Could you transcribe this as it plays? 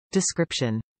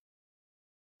Description: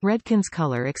 Redken's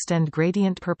Color Extend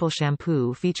Graydiant Purple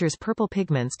Shampoo features purple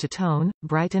pigments to tone,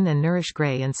 brighten and nourish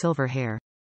gray and silver hair.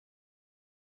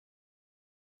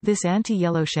 This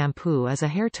anti-yellow shampoo is a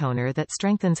hair toner that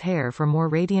strengthens hair for more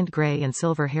radiant gray and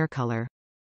silver hair color.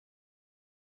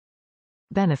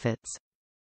 Benefits: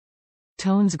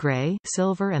 tones gray,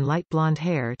 silver and light blonde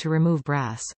hair to remove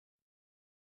brass.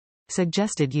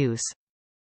 Suggested use: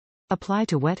 apply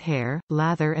to wet hair,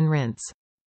 lather and rinse.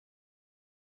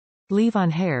 Leave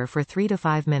on hair for 3 to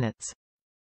 5 minutes.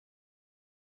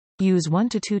 Use 1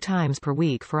 to 2 times per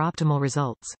week for optimal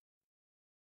results.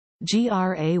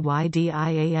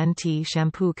 Graydiant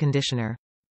Shampoo Conditioner.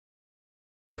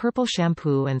 Purple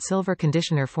shampoo and silver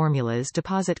conditioner formulas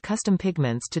deposit custom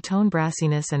pigments to tone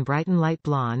brassiness and brighten light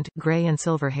blonde, gray and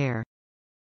silver hair.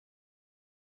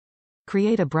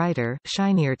 Create a brighter,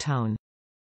 shinier tone.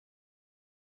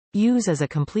 Use as a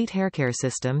complete haircare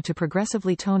system to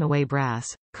progressively tone away brass,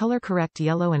 color-correct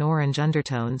yellow and orange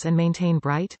undertones and maintain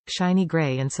bright, shiny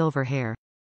gray and silver hair.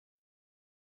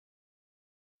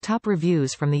 Top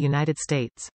reviews from the United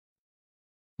States.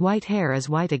 White hair is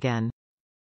white again.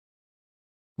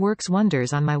 Works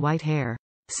wonders on my white hair.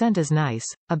 Scent is nice,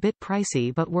 a bit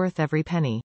pricey but worth every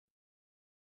penny.